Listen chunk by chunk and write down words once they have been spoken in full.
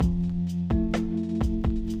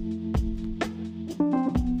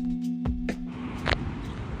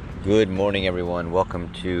Good morning, everyone.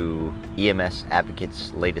 Welcome to EMS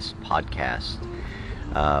Advocate's latest podcast.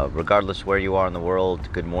 Regardless where you are in the world,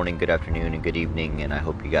 good morning, good afternoon, and good evening, and I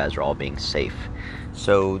hope you guys are all being safe.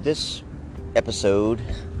 So this episode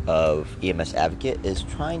of EMS Advocate is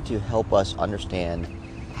trying to help us understand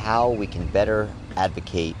how we can better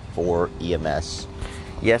advocate for EMS.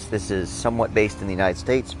 Yes, this is somewhat based in the United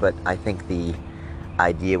States, but I think the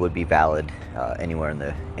idea would be valid anywhere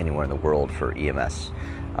in the world for EMS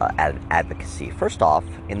advocacy. First off,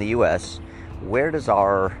 in the U.S., where does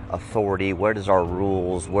our authority, where does our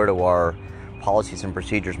rules, where do our policies and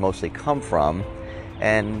procedures mostly come from?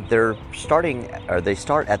 And they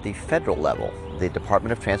start at the federal level, the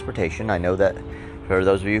Department of Transportation. I know that for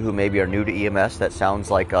those of you who maybe are new to EMS, that sounds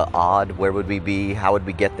like odd. Where would we be? How would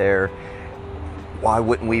we get there? Why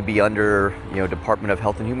wouldn't we be under, Department of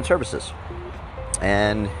Health and Human Services?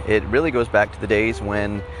 And it really goes back to the days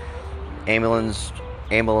when ambulance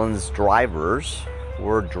drivers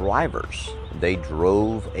were drivers. They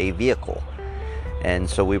drove a vehicle. And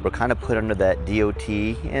so we were kind of put under that DOT,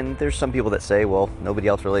 and there's some people that say, well, nobody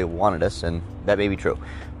else really wanted us, and that may be true.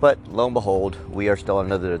 But lo and behold, we are still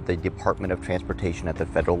under the Department of Transportation at the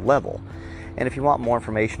federal level. And if you want more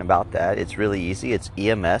information about that, it's really easy. It's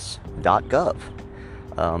ems.gov.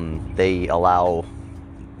 They allow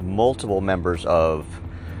multiple members of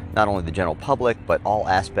not only the general public, but all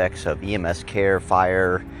aspects of EMS care,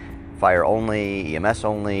 fire only, EMS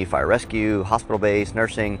only, fire rescue, hospital-based,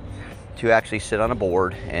 nursing, to actually sit on a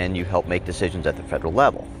board and you help make decisions at the federal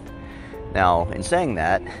level. Now, in saying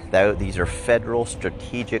that, these are federal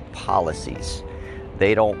strategic policies.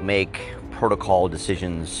 They don't make protocol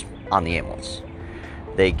decisions on the ambulance.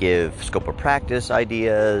 They give scope of practice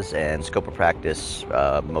ideas and scope of practice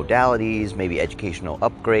modalities, maybe educational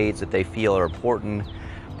upgrades that they feel are important,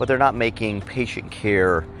 but they're not making patient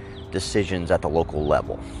care decisions at the local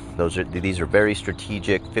level. These are very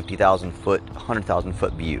strategic 50,000 foot, 100,000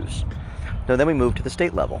 foot views. Now then we move to the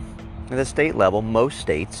state level. At the state level, most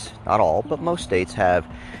states, not all, but most states have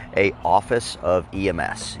a Office of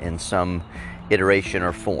EMS in some iteration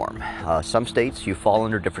or form. Some states you fall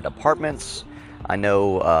under different departments. I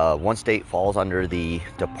know one state falls under the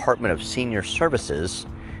Department of Senior Services,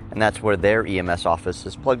 and that's where their EMS office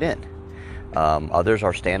is plugged in. Others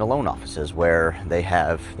are standalone offices where they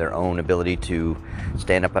have their own ability to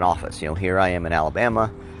stand up an office. Here I am in Alabama,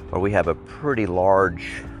 where we have a pretty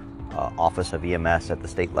large office of EMS at the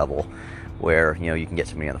state level, where you can get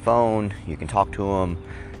somebody on the phone, you can talk to them,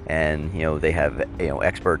 and they have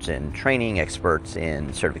experts in training, experts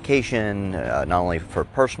in certification, not only for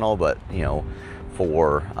personal but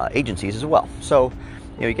for agencies as well. So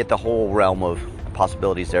you get the whole realm of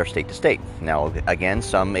possibilities there state to state. Now again,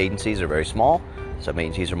 some agencies are very small, some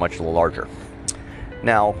agencies are much larger.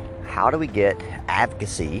 Now, how do we get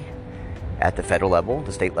advocacy at the federal level,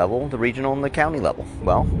 the state level, the regional, and the county level?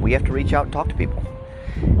 Well, we have to reach out and talk to people.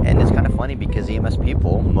 And it's kind of funny because EMS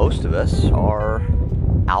people, most of us are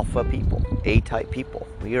alpha people, A-type people.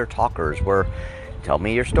 We are talkers. Tell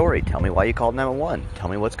me your story. Tell me why you called 911. Tell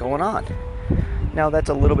me what's going on. Now, that's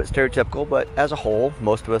a little bit stereotypical, but as a whole,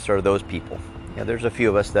 most of us are those people. There's a few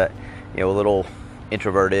of us that, a little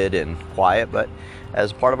introverted and quiet, but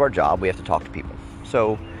as part of our job, we have to talk to people.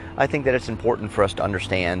 So I think that it's important for us to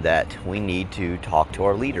understand that we need to talk to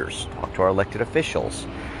our leaders, talk to our elected officials.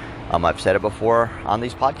 I've said it before on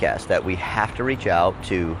these podcasts that we have to reach out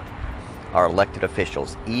to our elected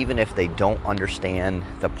officials, even if they don't understand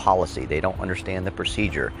the policy, they don't understand the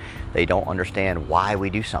procedure, they don't understand why we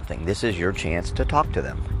do something. This is your chance to talk to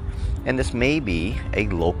them. And this may be a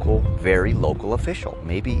local, very local official.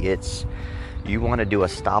 Maybe it's you want to do a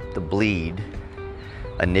Stop the Bleed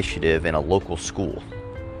initiative in a local school.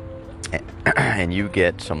 And you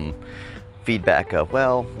get some feedback of,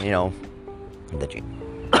 that you...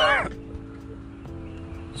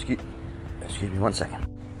 Excuse me 1 second.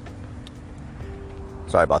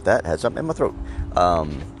 Sorry about that. Had something in my throat.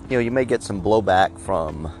 You may get some blowback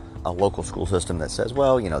from a local school system that says,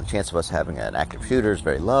 the chance of us having an active shooter is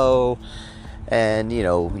very low. And,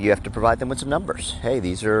 you have to provide them with some numbers. Hey,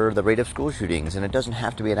 these are the rate of school shootings, and it doesn't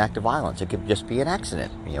have to be an act of violence. It could just be an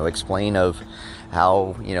accident. Explain of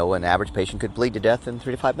how, an average patient could bleed to death in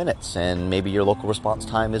 3 to 5 minutes, and maybe your local response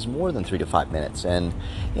time is more than 3 to 5 minutes, and,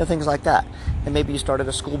 things like that. And maybe you start at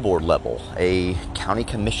a school board level, a county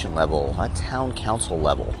commission level, a town council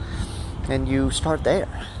level, and you start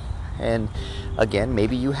there. And again,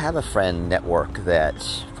 maybe you have a friend network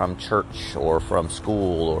that's from church or from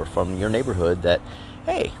school or from your neighborhood that,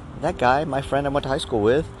 hey, that guy, my friend I went to high school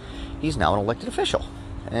with, he's now an elected official.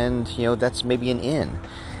 And, that's maybe an in.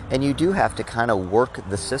 And you do have to kind of work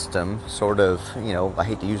the system, sort of, I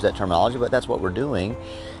hate to use that terminology, but that's what we're doing.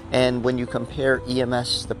 And when you compare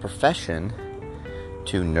EMS, the profession,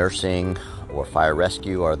 to nursing or fire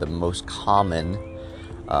rescue are the most common,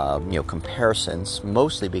 comparisons,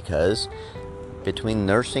 mostly because between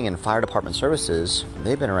nursing and fire department services,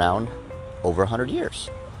 they've been around over 100 years.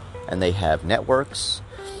 And they have networks,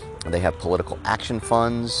 they have political action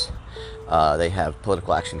funds, they have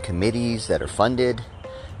political action committees that are funded,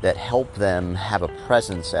 that help them have a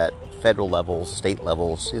presence at federal levels, state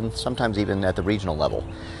levels, and sometimes even at the regional level.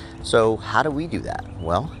 So how do we do that?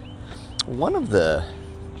 Well, one of the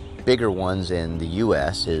bigger ones in the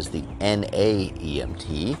U.S. is the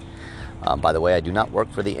NAEMT. By the way, I do not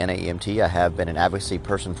work for the NAEMT. I have been an advocacy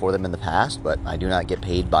person for them in the past, but I do not get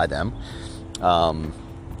paid by them.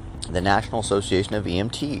 The National Association of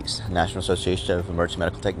EMTs, National Association of Emergency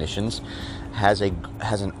Medical Technicians, has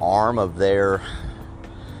an arm of their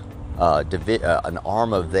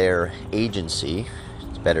agency,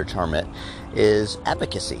 to better term it, is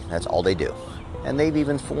advocacy. That's all they do. And they've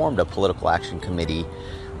even formed a political action committee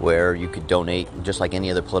where you could donate just like any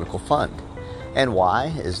other political fund. And why?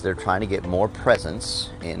 Is they're trying to get more presence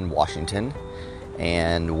in Washington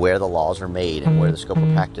and where the laws are made and where the scope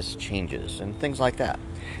of practice changes and things like that.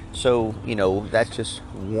 So, that's just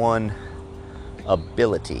one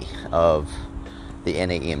ability of the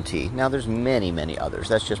NAEMT. Now, there's many, many others.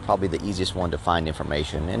 That's just probably the easiest one to find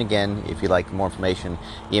information. And again, if you'd like more information,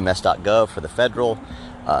 ems.gov for the federal,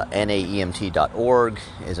 naemt.org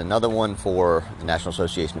is another one for the National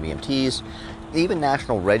Association of EMTs, even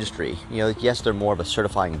National Registry. Yes, they're more of a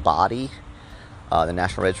certifying body, the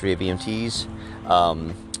National Registry of EMTs.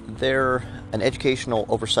 They're an educational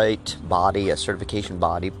oversight body, a certification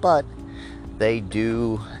body, but they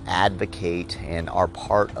do advocate and are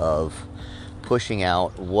part of pushing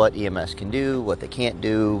out what EMS can do, what they can't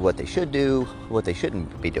do, what they should do, what they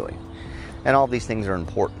shouldn't be doing. And all these things are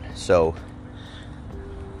important. So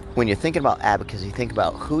when you're thinking about advocacy, think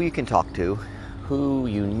about who you can talk to, who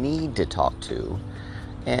you need to talk to,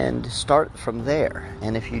 and start from there.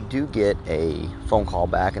 And if you do get a phone call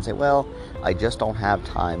back and say, well, I just don't have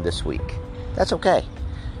time this week, that's okay.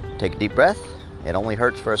 Take a deep breath. It only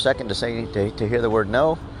hurts for a second to hear the word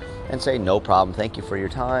no, and say, no problem, thank you for your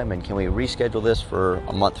time, and can we reschedule this for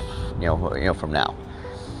a month, from now,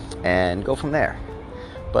 and go from there.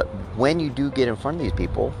 But when you do get in front of these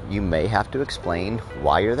people, you may have to explain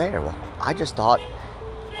why you're there. Well, I just thought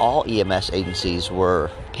all EMS agencies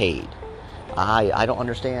were paid. I don't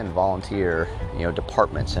understand volunteer,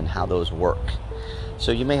 departments and how those work.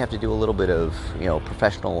 So you may have to do a little bit of,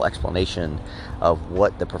 professional explanation of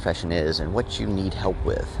what the profession is and what you need help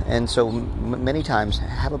with. And so many times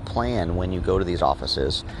have a plan when you go to these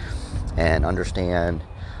offices and understand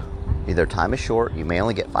either time is short, you may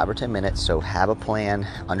only get 5 or 10 minutes, so have a plan,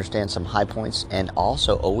 understand some high points, and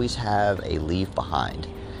also always have a leave behind.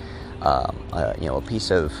 A piece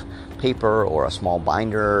of paper or a small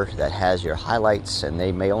binder that has your highlights, and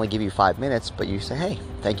they may only give you 5 minutes, but you say, hey,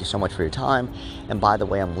 thank you so much for your time, and by the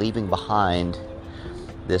way, I'm leaving behind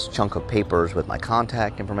this chunk of papers with my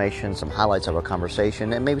contact information, some highlights of our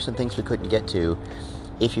conversation, and maybe some things we couldn't get to.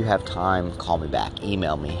 If you have time, call me back,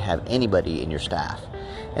 email me, have anybody in your staff.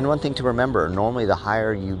 And one thing to remember, normally the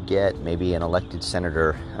higher you get, maybe an elected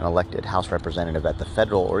senator, an elected House representative at the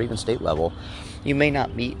federal or even state level, you may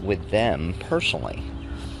not meet with them personally.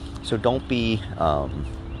 So don't be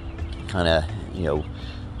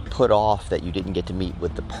put off that you didn't get to meet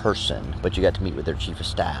with the person, but you got to meet with their chief of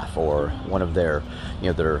staff or one of their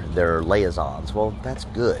liaisons. Well, that's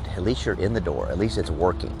good. At least you're in the door. At least it's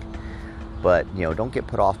working. But, don't get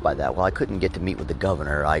put off by that. Well, I couldn't get to meet with the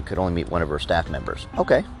governor. I could only meet one of her staff members.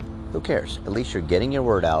 Okay, who cares? At least you're getting your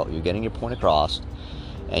word out. You're getting your point across.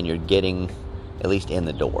 And you're getting at least in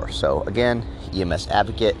the door. So, again, EMS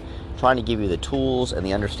advocate, trying to give you the tools and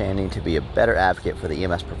the understanding to be a better advocate for the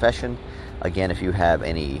EMS profession. Again, if you have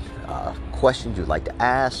any questions you'd like to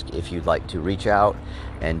ask, if you'd like to reach out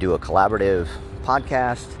and do a collaborative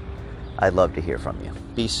podcast, I'd love to hear from you.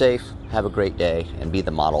 Be safe, have a great day, and be the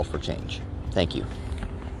model for change. Thank you.